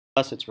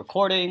Plus, it's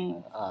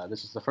recording.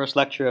 This is the first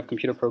lecture of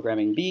Computer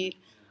Programming B.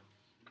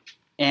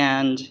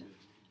 And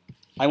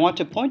I want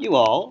to point you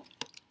all,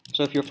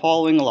 so if you're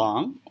following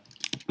along,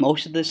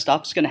 most of this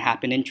stuff is going to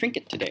happen in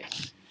Trinket today.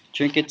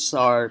 Trinket's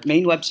our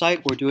main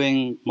website. We're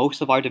doing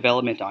most of our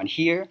development on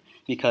here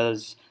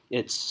because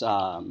it's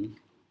all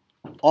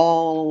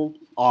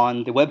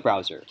on the web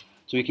browser.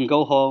 So you can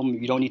go home,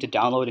 you don't need to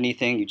download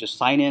anything, you just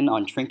sign in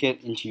on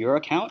Trinket into your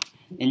account,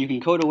 and you can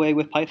code away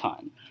with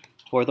Python.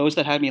 For those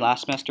that had me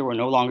last semester, we're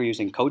no longer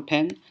using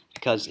CodePen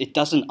because it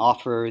doesn't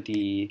offer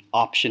the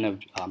option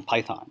of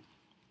Python.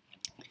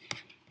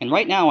 And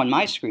right now on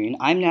my screen,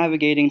 I'm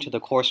navigating to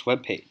the course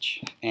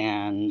webpage.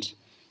 And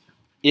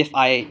if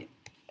I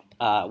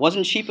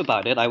wasn't cheap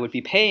about it, I would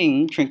be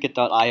paying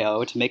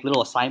Trinket.io to make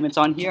little assignments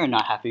on here and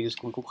not have to use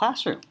Google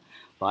Classroom.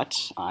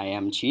 But I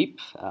am cheap.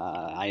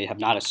 I have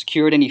not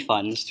secured any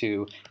funds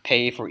to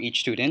pay for each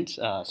student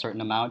a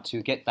certain amount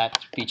to get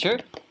that feature.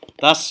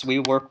 Thus, we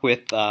work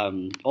with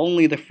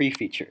only the free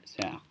features.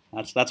 Yeah,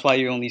 that's why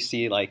you only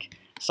see like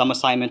some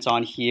assignments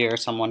on here,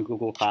 some on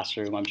Google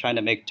Classroom. I'm trying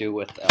to make do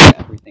with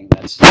everything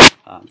that's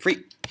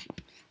free.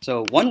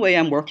 So one way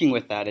I'm working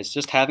with that is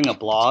just having a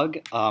blog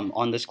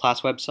on this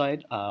class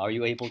website. Are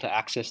you able to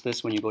access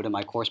this when you go to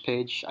my course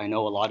page? I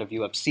know a lot of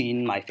you have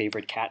seen my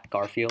favorite cat,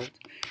 Garfield.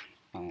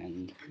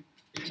 And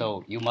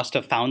so you must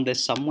have found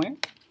this somewhere.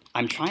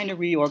 I'm trying to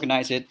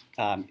reorganize it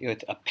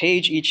with a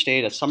page each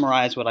day to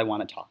summarize what I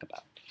want to talk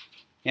about.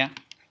 Yeah?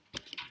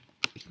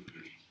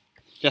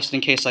 Just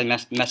in case I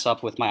mess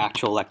up with my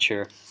actual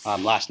lecture.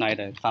 Last night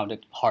I found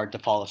it hard to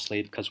fall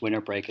asleep because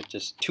winter break,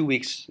 2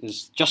 weeks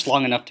is just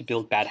long enough to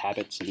build bad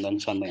habits, and then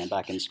suddenly I'm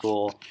back in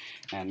school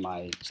and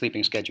my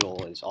sleeping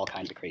schedule is all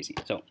kinds of crazy.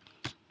 So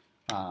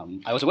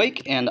I was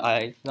awake and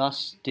I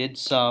thus did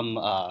some,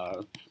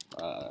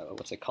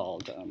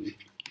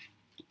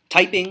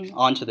 typing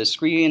onto the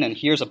screen, and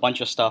here's a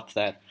bunch of stuff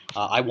that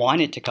I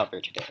wanted to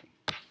cover today.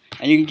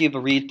 And you can give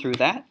a read through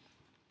that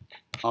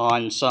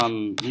on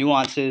some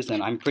nuances,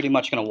 and I'm pretty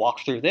much going to walk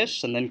through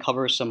this and then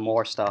cover some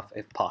more stuff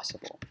if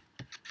possible.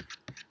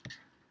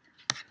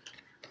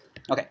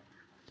 Okay,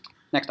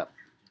 next up.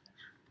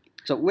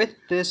 So with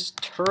this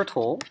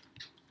turtle,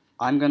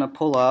 I'm going to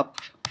pull up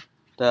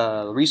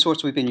the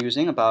resource we've been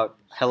using about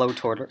Hello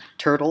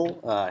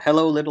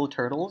Little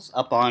Turtles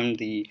up on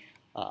the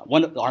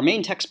our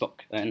main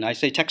textbook. And I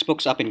say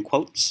textbooks up in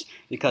quotes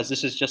because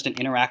this is just an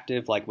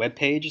interactive like web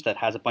page that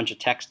has a bunch of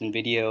text and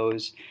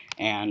videos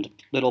and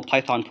little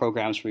Python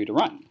programs for you to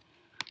run.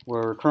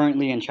 We're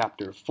currently in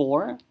chapter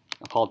 4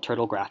 called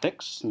Turtle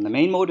Graphics, and the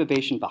main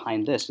motivation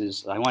behind this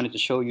is I wanted to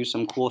show you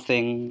some cool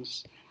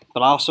things,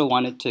 but I also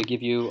wanted to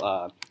give you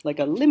like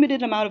a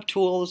limited amount of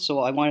tools, so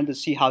I wanted to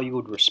see how you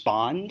would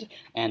respond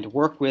and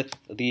work with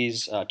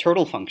these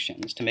turtle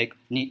functions to make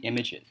neat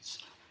images.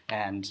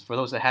 And for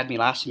those that had me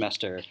last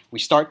semester, we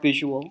start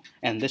visual,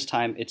 and this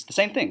time it's the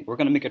same thing. We're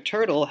going to make a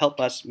turtle help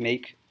us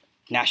make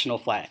national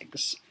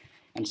flags.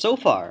 And so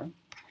far,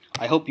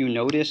 I hope you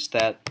noticed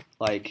that,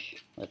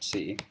 like, let's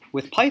see,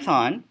 with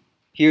Python,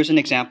 here's an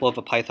example of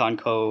a Python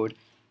code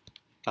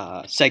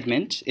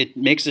segment. It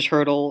makes a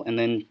turtle and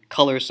then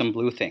colors some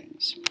blue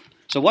things.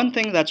 So one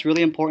thing that's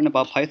really important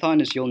about Python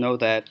is you'll know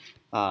that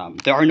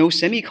there are no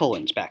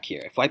semicolons back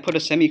here. If I put a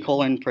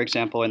semicolon, for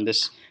example, in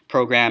this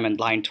program in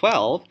line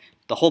 12,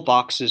 the whole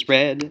box is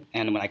red,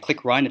 and when I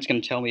click run, it's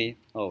going to tell me,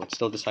 oh, it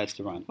still decides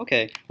to run.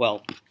 Okay,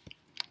 well,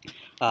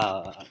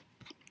 I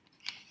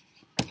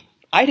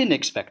didn't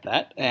expect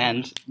that,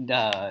 and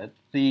that's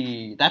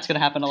going to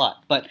happen a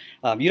lot. But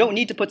you don't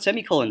need to put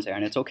semicolons there,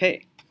 and it's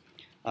okay.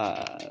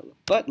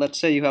 But let's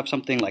say you have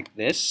something like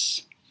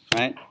this,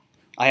 right?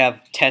 I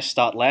have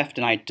test.left,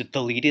 and I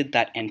deleted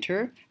that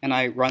enter, and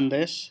I run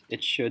this.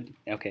 It should,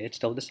 okay, it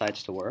still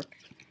decides to work.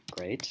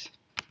 Great.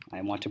 I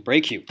want to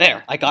break you.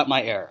 There, I got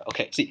my error.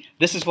 Okay, see,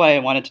 this is why I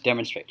wanted to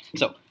demonstrate.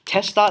 So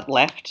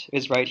test.left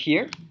is right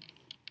here.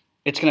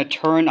 It's going to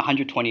turn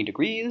 120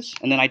 degrees,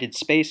 and then I did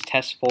space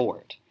test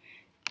forward.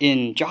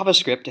 In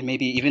JavaScript, and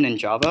maybe even in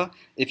Java,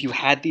 if you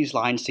had these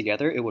lines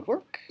together, it would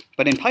work.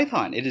 But in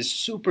Python, it is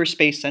super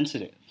space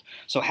sensitive.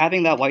 So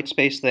having that white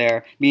space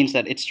there means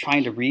that it's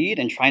trying to read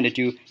and trying to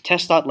do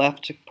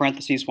test.left,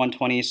 parentheses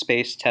 120,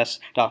 space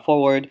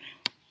test.forward,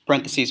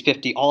 parentheses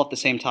 50, all at the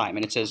same time.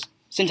 And it says,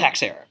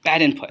 syntax error,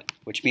 bad input,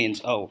 which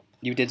means, oh,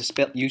 you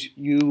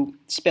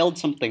spelled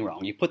something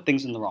wrong. You put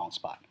things in the wrong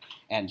spot.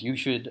 And you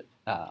should,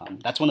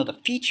 that's one of the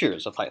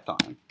features of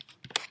Python.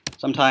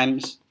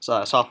 Sometimes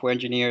software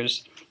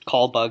engineers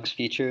call bugs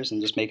features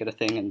and just make it a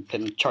thing and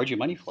then charge you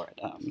money for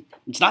it.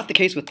 It's not the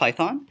case with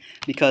Python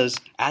because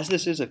as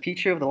this is a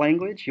feature of the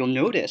language, you'll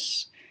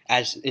notice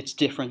as it's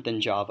different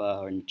than Java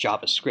or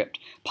JavaScript.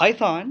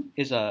 Python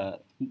is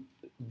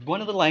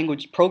one of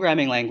the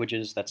programming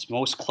languages that's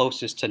most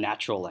closest to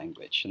natural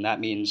language, and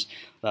that means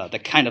the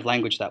kind of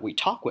language that we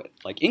talk with,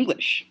 like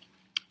English.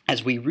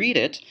 As we read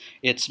it,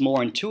 it's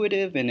more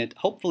intuitive and it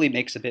hopefully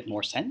makes a bit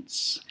more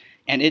sense.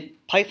 And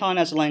Python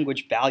as a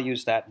language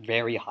values that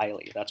very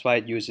highly. That's why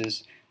it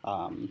uses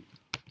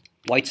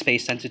white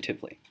space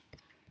sensitively.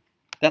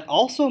 That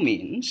also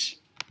means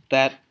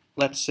that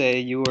let's say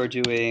you are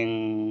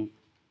doing,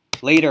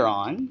 later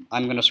on,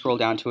 I'm going to scroll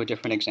down to a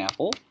different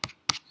example.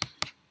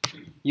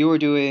 You are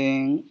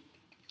doing,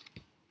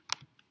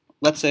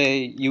 let's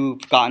say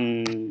you've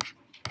gotten,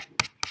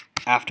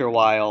 after a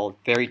while,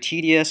 very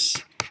tedious,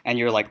 and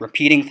you're like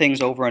repeating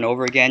things over and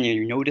over again, and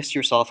you notice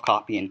yourself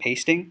copy and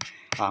pasting.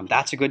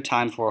 That's a good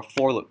time for a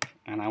for loop.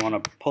 And I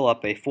want to pull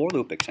up a for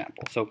loop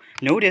example. So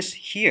notice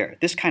here,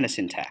 this kind of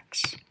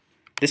syntax,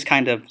 this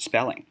kind of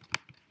spelling.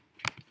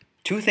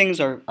 Two things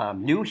are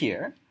new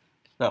here.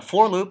 The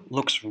for loop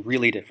looks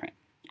really different.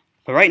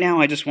 But right now,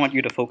 I just want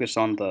you to focus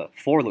on the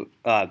for loop,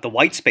 the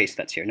white space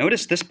that's here.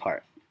 Notice this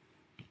part.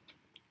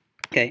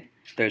 Okay,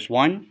 there's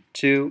 1,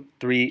 2,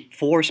 3,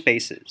 4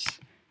 spaces.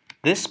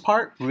 This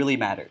part really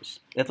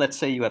matters. If, let's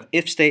say, you have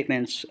if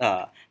statements,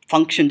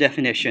 function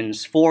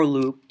definitions, for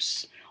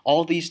loops,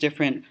 all these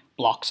different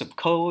blocks of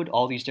code,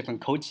 all these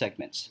different code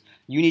segments,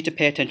 you need to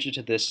pay attention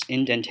to this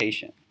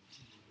indentation,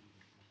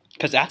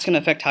 because that's going to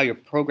affect how your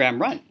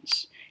program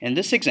runs. In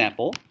this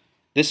example,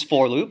 this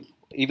for loop,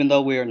 even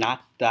though we're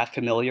not that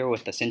familiar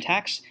with the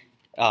syntax,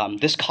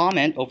 this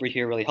comment over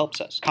here really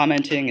helps us.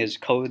 Commenting is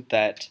code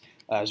that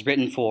is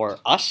written for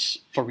us,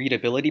 for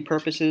readability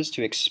purposes,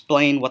 to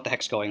explain what the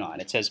heck's going on.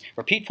 It says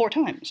repeat 4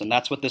 times, and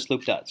that's what this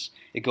loop does.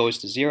 It goes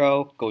to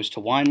 0, goes to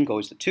 1,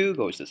 goes to 2,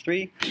 goes to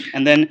 3,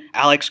 and then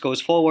Alex goes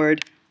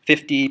forward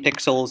 50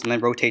 pixels and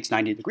then rotates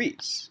 90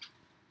 degrees.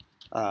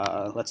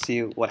 Let's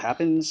see what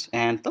happens,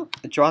 and look,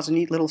 it draws a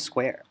neat little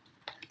square.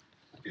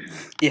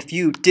 If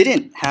you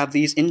didn't have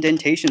these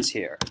indentations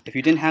here, if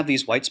you didn't have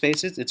these white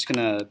spaces, it's going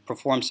to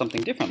perform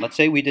something different. Let's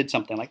say we did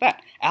something like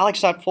that.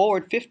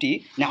 Alex.forward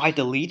 50, now I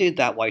deleted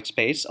that white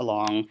space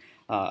along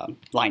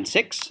line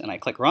 6, and I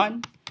click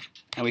run,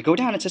 and we go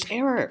down, it says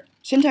error,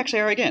 syntax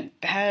error again,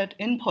 bad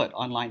input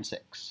on line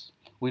 6.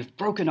 We've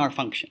broken our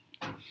function,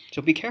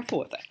 so be careful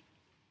with that.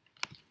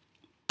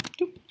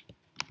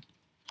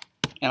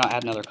 And I'll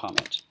add another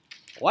comment.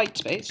 White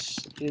space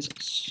is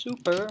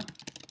super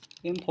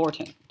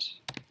important.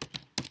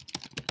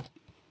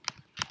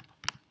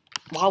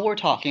 While we're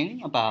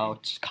talking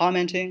about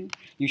commenting,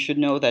 you should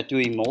know that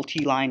doing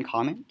multi-line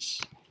comments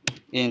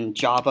in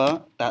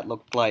Java, that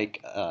looked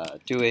like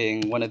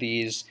doing one of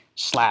these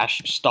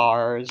slash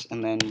stars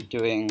and then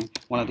doing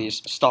one of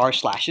these star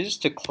slashes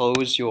to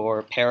close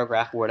your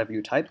paragraph or whatever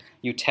you type.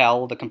 You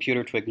tell the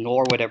computer to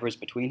ignore whatever is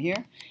between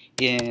here.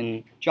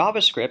 In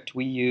JavaScript,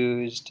 we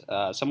used,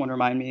 someone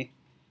remind me,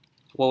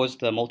 what was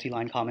the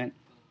multi-line comment?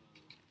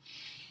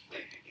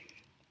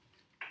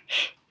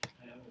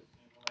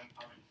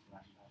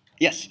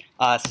 Yes,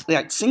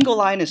 single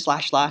line is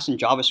slash slash. In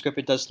JavaScript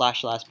it does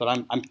slash slash, but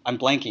I'm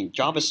blanking.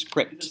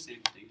 JavaScript.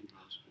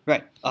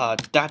 Right.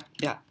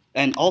 Yeah.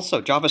 And also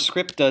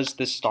JavaScript does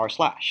this star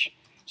slash.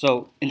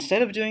 So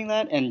instead of doing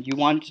that, and you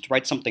wanted to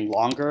write something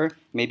longer,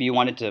 maybe you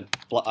wanted to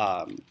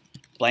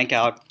blank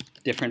out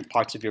different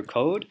parts of your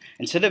code.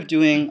 Instead of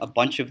doing a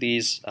bunch of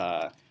these,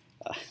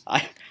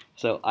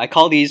 so I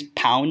call these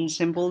pound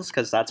symbols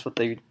because that's what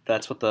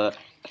the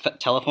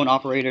telephone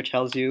operator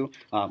tells you,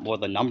 or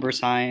the number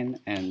sign,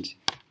 and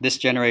this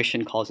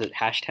generation calls it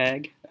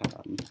hashtag.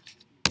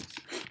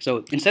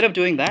 So instead of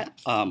doing that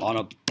on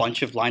a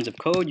bunch of lines of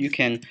code, you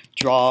can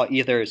draw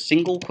either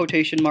single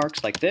quotation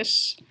marks like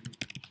this,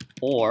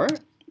 or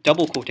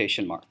double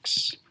quotation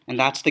marks. And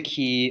that's the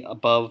key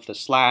above the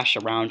slash,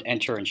 around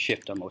enter and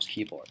shift on most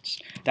keyboards.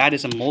 That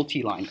is a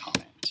multi-line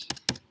comment,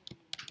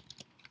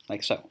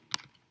 like so.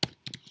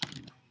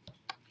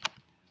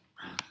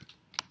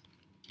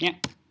 Yeah.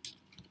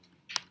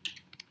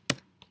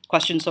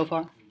 Questions so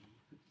far?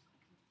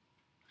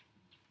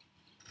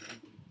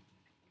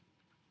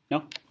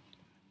 No?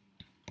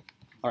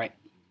 All right.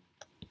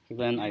 So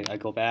then I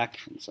go back.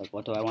 It's like,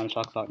 what do I want to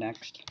talk about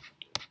next?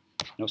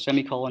 No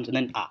semicolons. And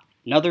then,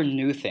 another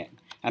new thing.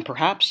 And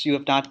perhaps you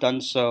have not done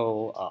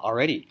so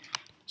already.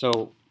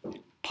 So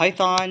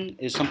Python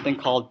is something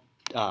called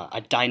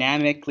a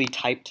dynamically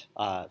typed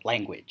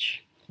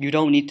language. You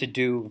don't need to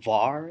do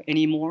var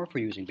anymore for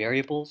using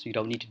variables. You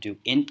don't need to do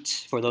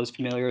int for those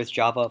familiar with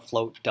Java,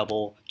 float,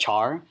 double,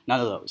 char. None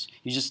of those.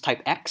 You just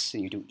type x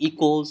and you do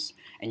equals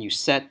and you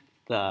set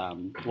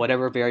the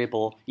whatever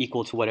variable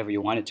equal to whatever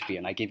you want it to be.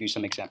 And I give you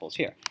some examples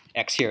here.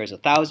 X here is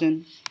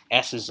 1,000.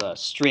 S is a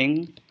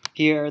string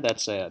here.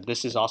 This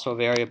is also a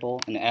variable.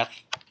 And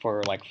F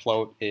for like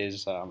float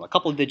is a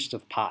couple of digits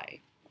of pi.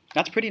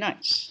 That's pretty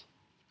nice.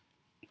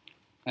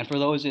 And for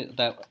those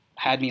that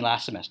had me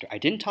last semester, I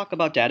didn't talk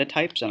about data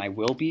types, and I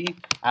will be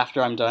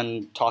after I'm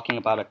done talking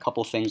about a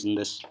couple things in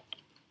this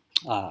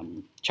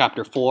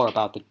chapter 4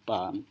 about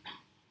the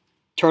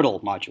turtle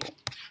module.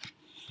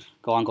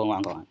 Go on, go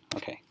on, go on.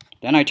 Okay.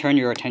 Then I turn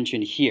your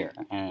attention here,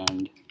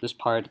 and this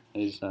part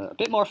is a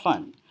bit more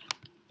fun.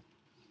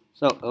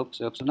 So, oops,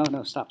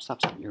 no, stop.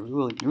 You're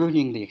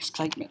ruining the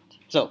excitement.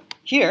 So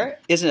here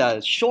is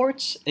a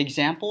short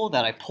example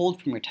that I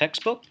pulled from your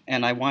textbook,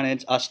 and I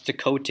wanted us to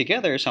code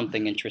together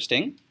something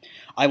interesting.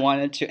 I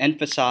wanted to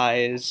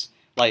emphasize,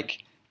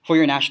 like, for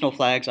your national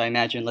flags, I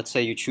imagine, let's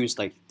say you choose,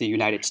 like, the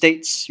United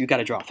States, you got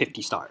to draw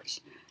 50 stars.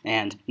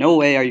 And no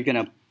way are you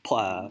going to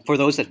for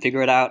those that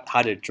figure it out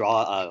how to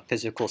draw a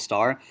physical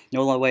star,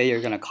 no way you're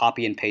going to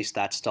copy and paste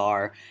that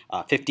star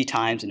 50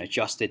 times and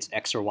adjust its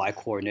x or y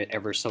coordinate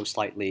ever so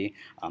slightly.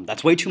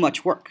 That's way too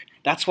much work.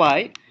 That's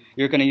why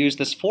you're going to use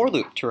this for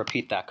loop to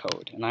repeat that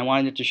code. And I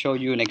wanted to show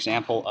you an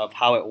example of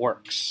how it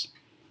works.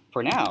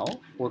 For now,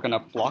 we're going to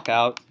block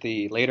out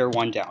the later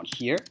one down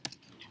here.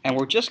 And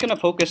we're just going to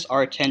focus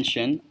our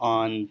attention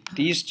on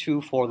these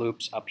two for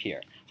loops up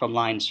here, from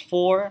lines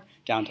 4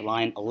 down to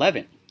line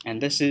 11.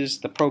 And this is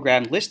the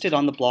program listed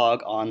on the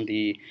blog on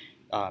the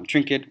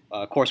Trinket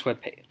course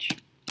webpage.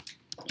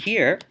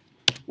 Here,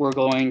 we're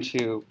going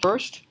to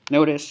first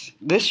notice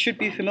this should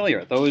be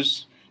familiar.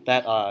 Those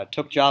that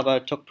took Java,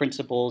 took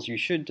principles, you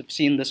should have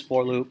seen this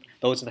for loop.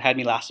 Those that had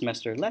me last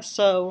semester, less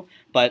so.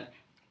 But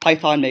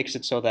Python makes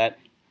it so that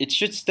it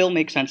should still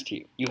make sense to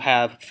you. You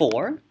have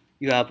for,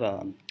 you have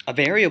a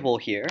variable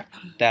here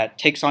that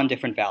takes on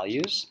different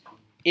values.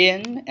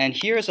 In, and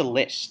here is a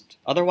list,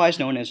 otherwise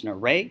known as an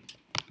array.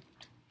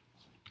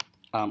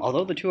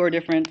 Although the two are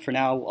different, for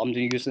now I'm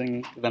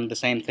using them the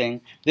same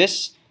thing.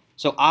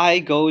 So I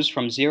goes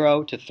from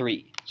 0 to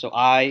 3. So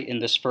I, in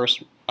this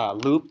first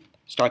loop,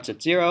 starts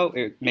at 0,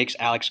 it makes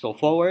Alex go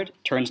forward,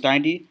 turns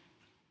 90,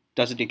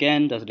 does it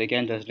again, does it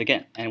again, does it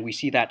again, and we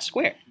see that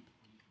square.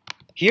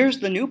 Here's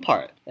the new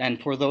part,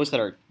 and for those that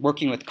are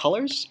working with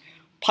colors,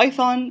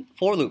 Python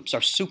for loops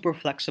are super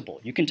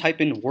flexible. You can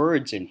type in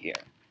words in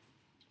here.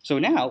 So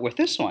now, with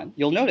this one,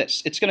 you'll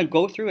notice it's going to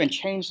go through and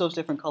change those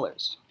different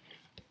colors.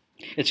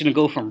 It's going to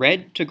go from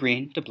red to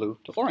green to blue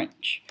to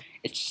orange.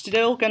 It's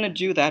still going to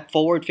do that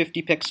forward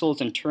 50 pixels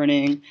and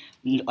turning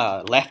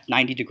left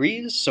 90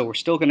 degrees, so we're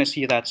still going to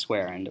see that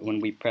square. And when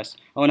we press,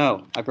 oh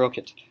no, I broke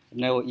it.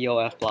 No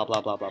EOF, blah,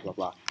 blah, blah, blah, blah,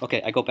 blah.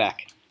 Okay, I go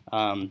back.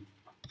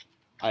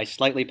 I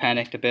slightly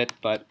panicked a bit,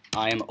 but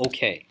I am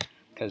okay,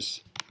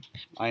 because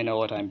I know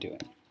what I'm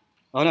doing.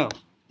 Oh no.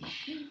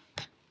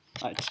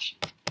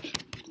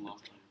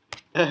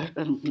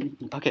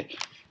 Okay.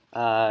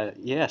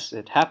 Yes,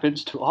 it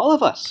happens to all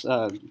of us,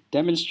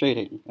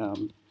 demonstrating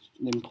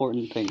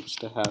important things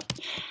to have.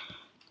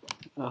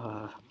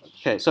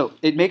 Okay, so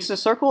it makes a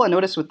circle, and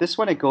notice with this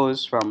one it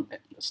goes from,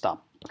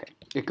 stop, okay.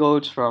 It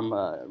goes from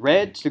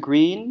red to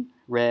green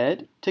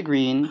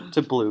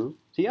to blue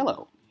to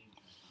yellow.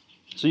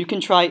 So you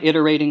can try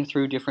iterating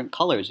through different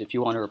colors if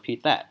you want to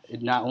repeat that.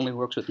 It not only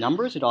works with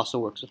numbers, it also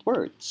works with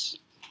words.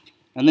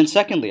 And then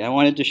secondly, I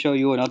wanted to show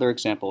you another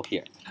example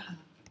here.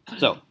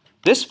 So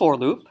this for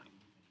loop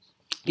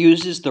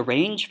uses the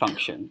range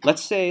function.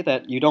 Let's say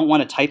that you don't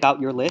want to type out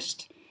your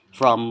list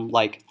from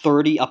like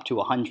 30 up to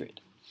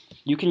 100.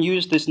 You can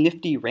use this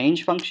nifty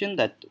range function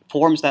that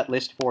forms that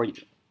list for you.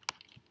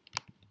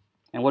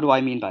 And what do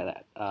I mean by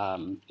that?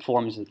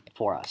 Forms it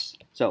for us.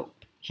 So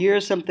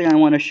here's something I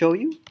want to show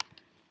you.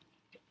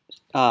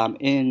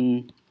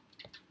 Okay,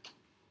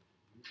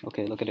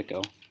 look at it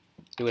go.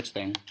 Do its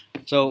thing.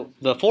 So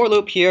the for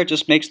loop here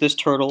just makes this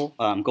turtle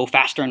go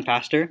faster and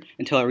faster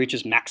until it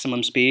reaches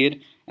maximum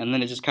speed, and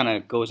then it just kind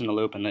of goes in a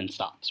loop and then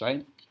stops,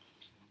 right?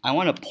 I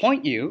want to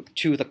point you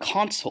to the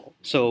console.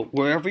 So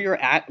wherever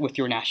you're at with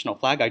your national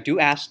flag, I do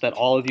ask that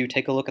all of you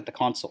take a look at the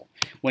console.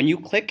 When you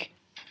click,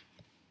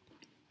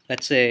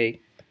 let's say,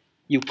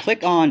 you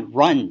click on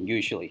run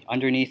usually,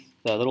 underneath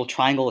the little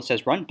triangle that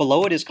says run,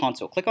 below it is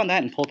console. Click on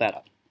that and pull that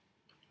up.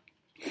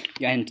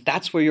 And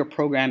that's where your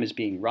program is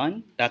being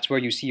run. That's where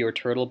you see your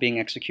turtle being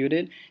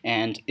executed.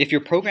 And if your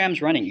program's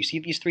running, you see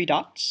these 3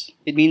 dots?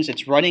 It means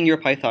it's running your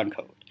Python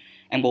code.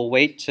 And we'll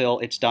wait till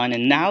it's done.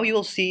 And now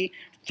you'll see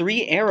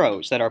 3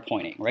 arrows that are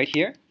pointing right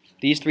here.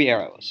 These 3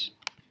 arrows.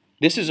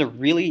 This is a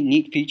really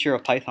neat feature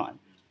of Python.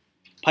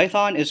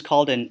 Python is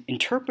called an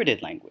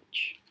interpreted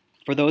language.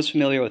 For those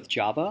familiar with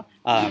Java,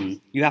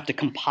 you have to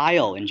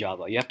compile in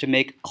Java. You have to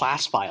make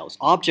class files,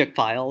 object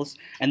files,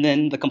 and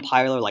then the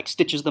compiler like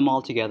stitches them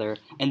all together,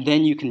 and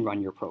then you can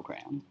run your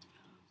program.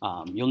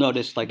 You'll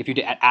notice, like if you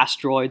did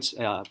asteroids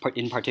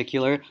in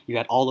particular, you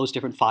had all those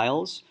different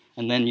files,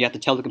 and then you have to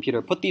tell the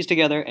computer, put these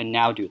together, and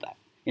now do that.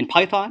 In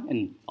Python,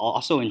 and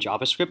also in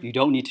JavaScript, you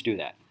don't need to do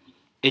that.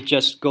 It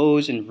just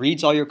goes and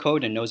reads all your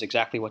code and knows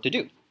exactly what to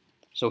do.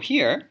 So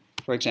here,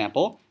 for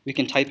example, we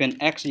can type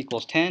in x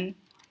equals 10,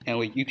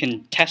 and you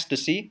can test to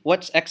see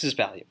what's x's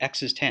value.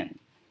 X is 10.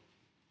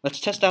 Let's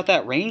test out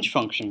that range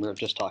function we were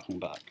just talking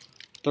about.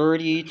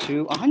 30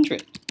 to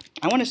 100.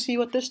 I want to see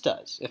what this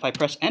does. If I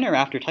press enter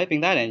after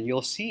typing that in,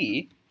 you'll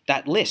see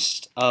that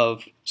list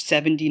of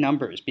 70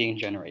 numbers being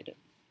generated.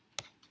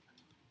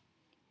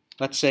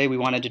 Let's say we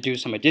wanted to do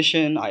some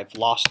addition. I've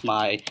lost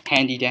my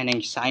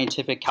handy-dandy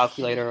scientific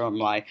calculator or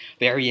my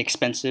very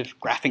expensive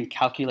graphic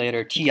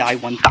calculator, TI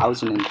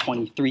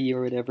 1023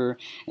 or whatever,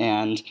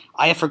 and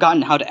I have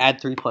forgotten how to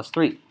add 3 plus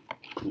 3.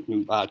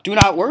 Do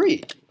not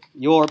worry.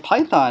 Your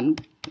Python,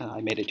 I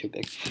made it too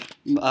big.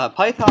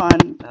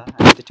 Python,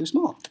 I made it too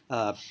small.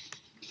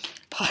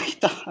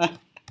 Python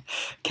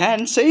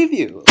can save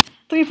you.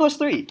 3 plus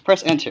 3,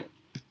 press enter.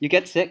 You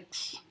get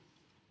 6.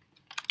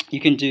 You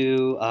can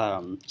do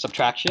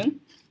subtraction.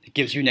 It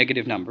gives you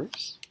negative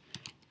numbers.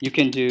 You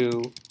can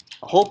do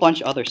a whole bunch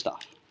of other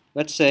stuff.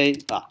 Let's say,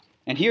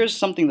 And here's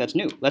something that's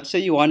new. Let's say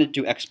you wanted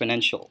to do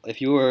exponential. If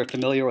you were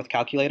familiar with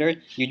calculator,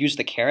 you'd use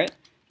the caret,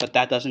 but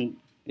that doesn't,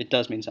 it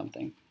does mean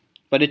something.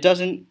 But it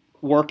doesn't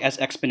work as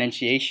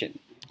exponentiation.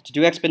 To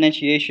do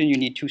exponentiation, you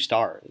need 2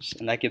 stars,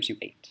 and that gives you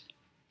 8.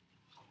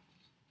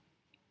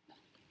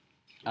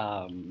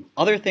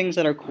 Other things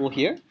that are cool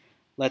here,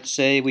 let's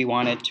say we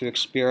wanted to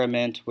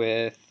experiment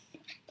with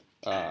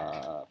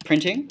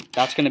printing.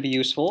 That's going to be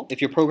useful. If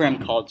your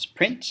program calls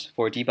print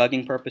for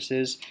debugging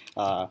purposes,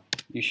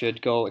 you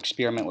should go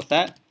experiment with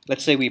that.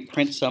 Let's say we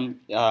print some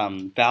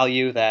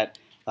value that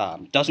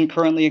doesn't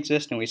currently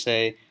exist, and we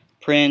say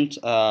print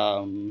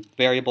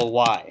variable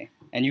y,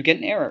 and you get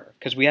an error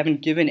because we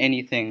haven't given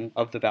anything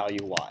of the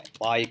value y.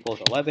 Y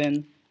equals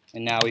 11,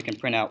 and now we can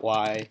print out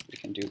y. We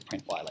can do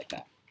print y like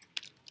that.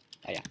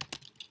 Oh, yeah.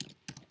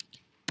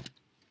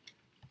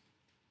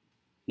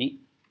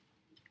 Neat.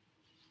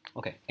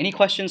 Okay, any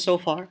questions so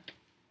far?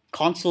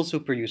 Console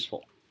super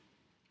useful.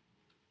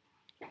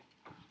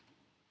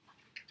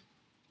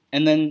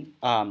 And then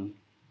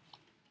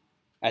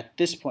at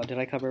this point, did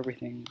I cover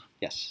everything?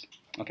 Yes.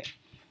 Okay.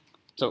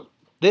 So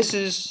this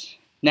is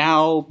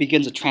now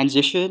begins a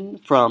transition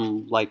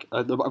from like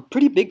a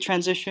pretty big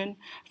transition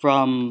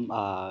from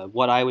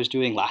what I was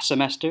doing last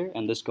semester,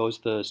 and this goes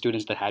to the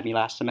students that had me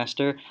last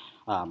semester.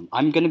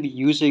 I'm going to be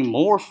using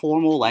more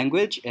formal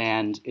language,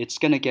 and it's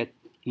going to get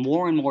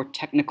more and more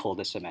technical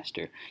this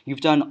semester.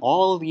 You've done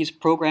all of these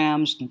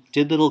programs,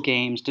 did little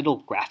games, did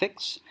little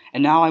graphics,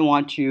 and now I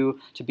want you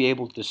to be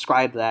able to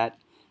describe that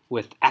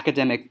with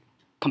academic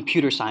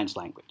computer science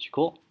language.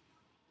 Cool?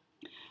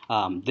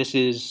 This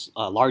is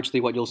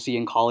largely what you'll see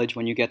in college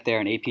when you get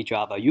there in AP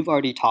Java. You've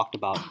already talked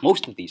about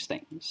most of these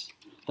things.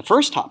 The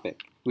first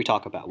topic we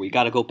talk about, we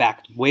got to go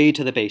back way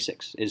to the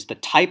basics, is the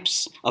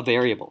types of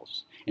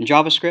variables. In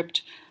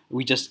JavaScript,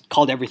 we just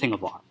called everything a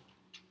var.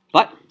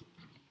 But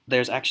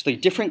there's actually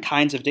different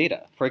kinds of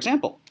data. For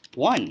example,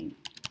 1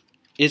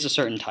 is a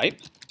certain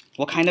type.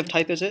 What kind of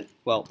type is it?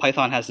 Well,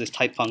 Python has this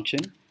type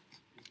function.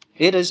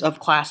 It is of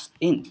class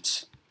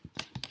int.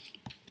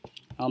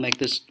 I'll make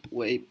this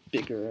way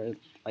bigger,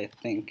 I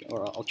think,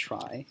 or I'll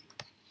try.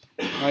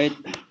 Right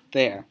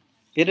there.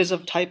 It is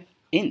of type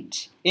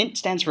int. Int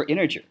stands for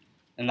integer,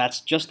 and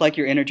that's just like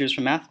your integers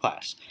from math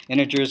class.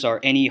 Integers are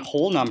any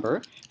whole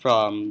number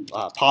from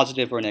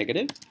positive or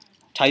negative.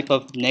 Type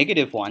of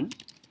 -1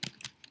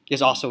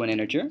 is also an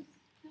integer.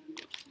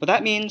 But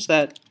that means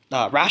that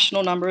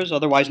rational numbers,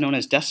 otherwise known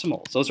as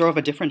decimals, those are of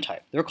a different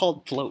type. They're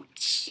called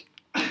floats.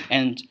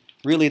 And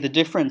really the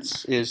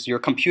difference is your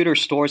computer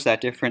stores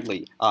that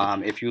differently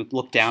if you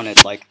look down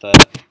at like the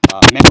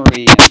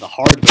memory and the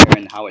hardware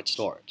and how it's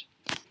stored.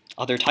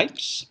 Other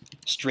types,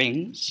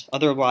 strings,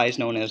 otherwise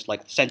known as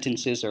like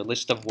sentences or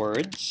list of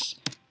words.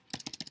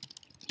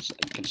 So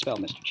you can spell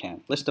Mr.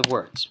 Chan. List of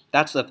words.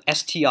 That's of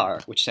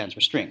str, which stands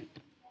for string.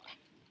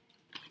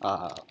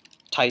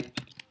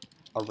 Type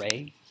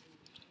array.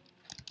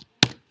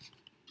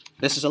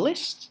 This is a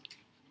list.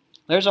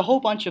 There's a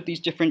whole bunch of these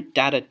different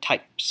data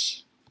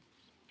types.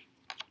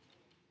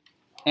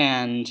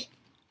 And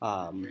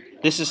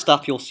this is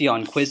stuff you'll see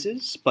on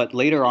quizzes, but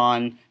later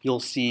on you'll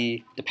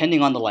see,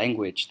 depending on the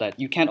language, that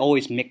you can't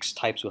always mix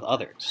types with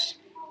others.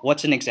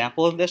 What's an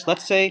example of this?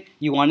 Let's say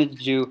you wanted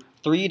to do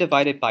 3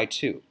 divided by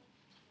 2.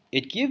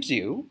 It gives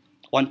you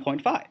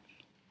 1.5.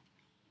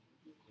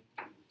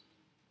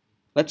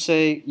 Let's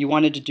say you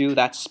wanted to do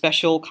that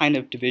special kind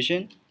of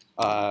division.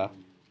 For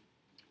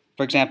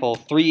example,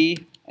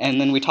 3,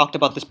 and then we talked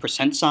about this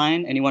percent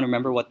sign. Anyone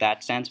remember what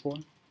that stands for?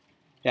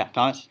 Yeah,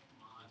 Thomas?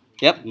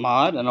 Yep,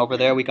 mod, and over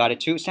there we got it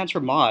too. It stands for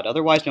mod,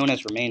 otherwise known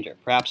as remainder.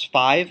 Perhaps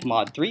 5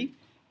 mod 3.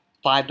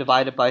 5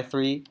 divided by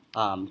 3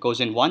 goes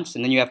in once,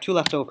 and then you have 2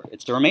 left over.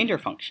 It's the remainder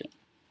function.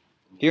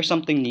 Here's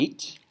something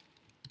neat.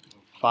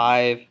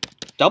 5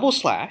 double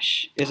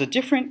slash is a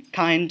different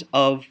kind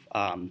of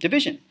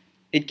division.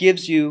 It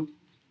gives you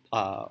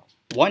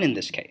 1 in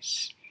this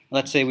case.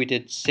 Let's say we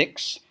did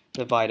 6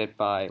 divided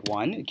by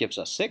 1, it gives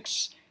us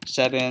 6.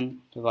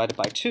 7 divided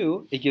by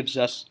 2, it gives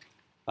us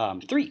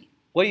 3.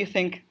 What do you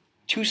think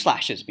 2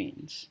 slashes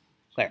means?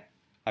 Claire,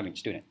 I mean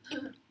student.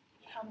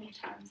 How many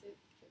times it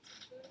fits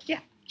into it? Yeah,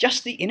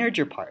 just the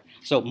integer part.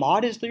 So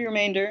mod is the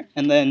remainder,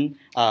 and then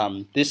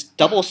this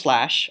double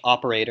slash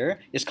operator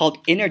is called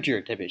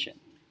integer division.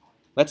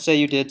 Let's say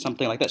you did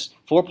something like this.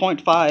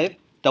 4.5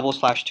 double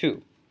slash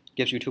 2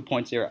 gives you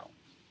 2.0.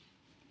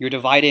 You're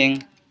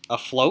dividing a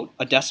float,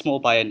 a decimal,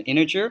 by an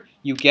integer,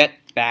 you get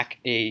back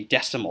a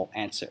decimal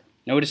answer.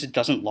 Notice it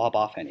doesn't lob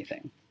off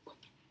anything.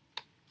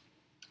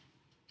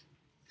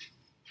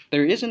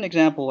 There is an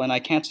example, and I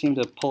can't seem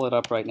to pull it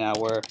up right now,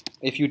 where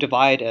if you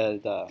divide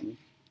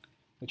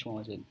which one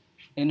was it?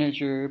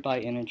 Integer by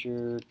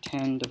integer,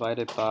 10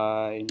 divided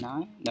by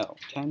 9? No,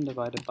 10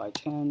 divided by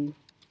 10.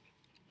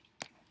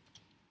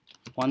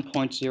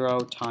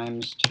 1.0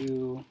 times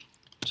 2,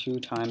 2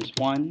 times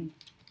 1.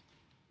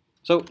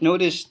 So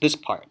notice this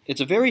part.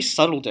 It's a very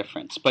subtle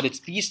difference, but it's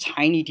these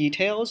tiny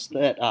details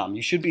that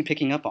you should be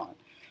picking up on.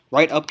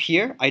 Right up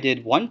here, I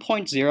did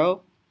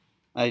 1.0.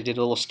 I did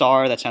a little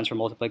star that stands for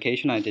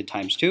multiplication. I did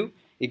times 2.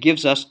 it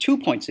gives us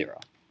 2.0.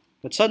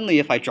 But suddenly,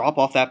 if I drop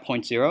off that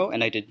 0.0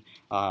 and I did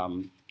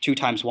 2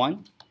 times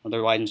 1,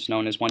 otherwise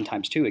known as 1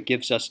 times 2, it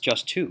gives us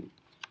just 2.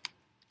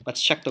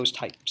 Let's check those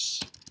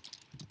types.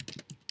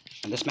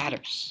 And this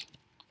matters,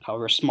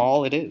 however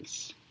small it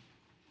is.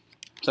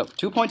 So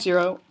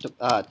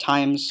 2.0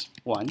 times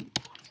 1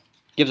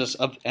 gives us,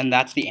 and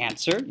that's the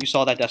answer. You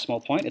saw that decimal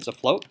point, it's a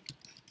float.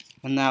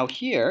 And now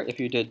here, if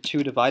you did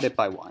 2 divided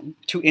by 1,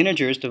 2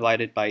 integers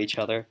divided by each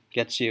other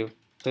gets you,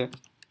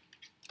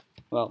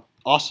 well,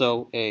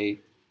 also a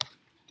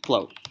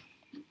float.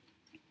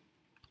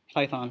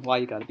 Python, why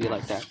you gotta be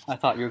like that? I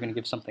thought you were gonna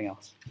give something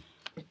else.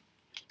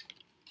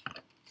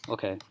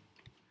 Okay.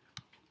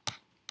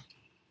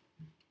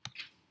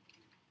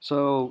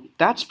 So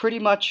that's pretty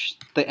much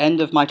the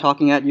end of my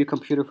talking at you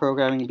computer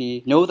programming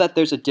bee. Know that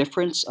there's a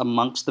difference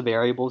amongst the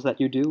variables that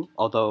you do,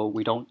 although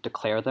we don't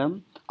declare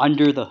them.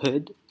 Under the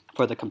hood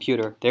for the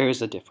computer, there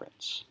is a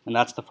difference, and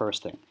that's the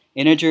first thing.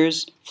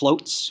 Integers,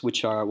 floats,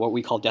 which are what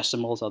we call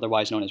decimals,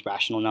 otherwise known as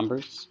rational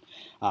numbers,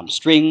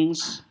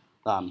 strings,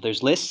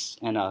 there's lists,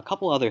 and a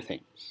couple other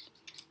things.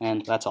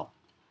 And that's all.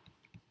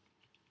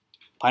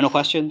 Final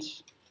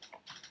questions?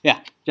 Yeah,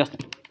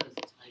 Justin.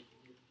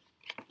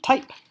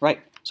 Type, right.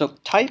 So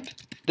type,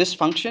 this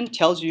function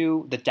tells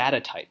you the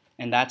data type,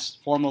 and that's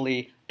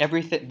formally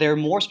everything. They're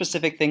more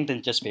specific things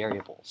than just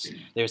variables.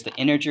 There's the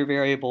integer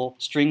variable,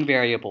 string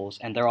variables,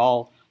 and they're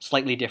all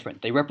slightly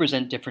different. They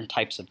represent different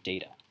types of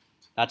data.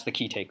 That's the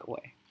key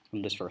takeaway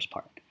from this first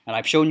part. And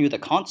I've shown you the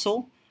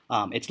console.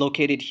 It's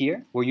located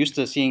here. We're used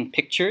to seeing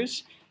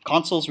pictures.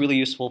 Console is really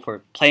useful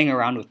for playing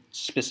around with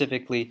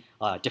specifically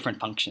different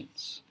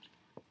functions.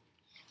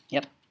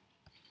 Yep.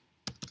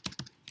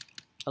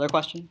 Other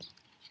questions?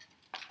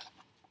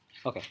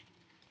 Okay.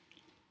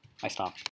 I stopped.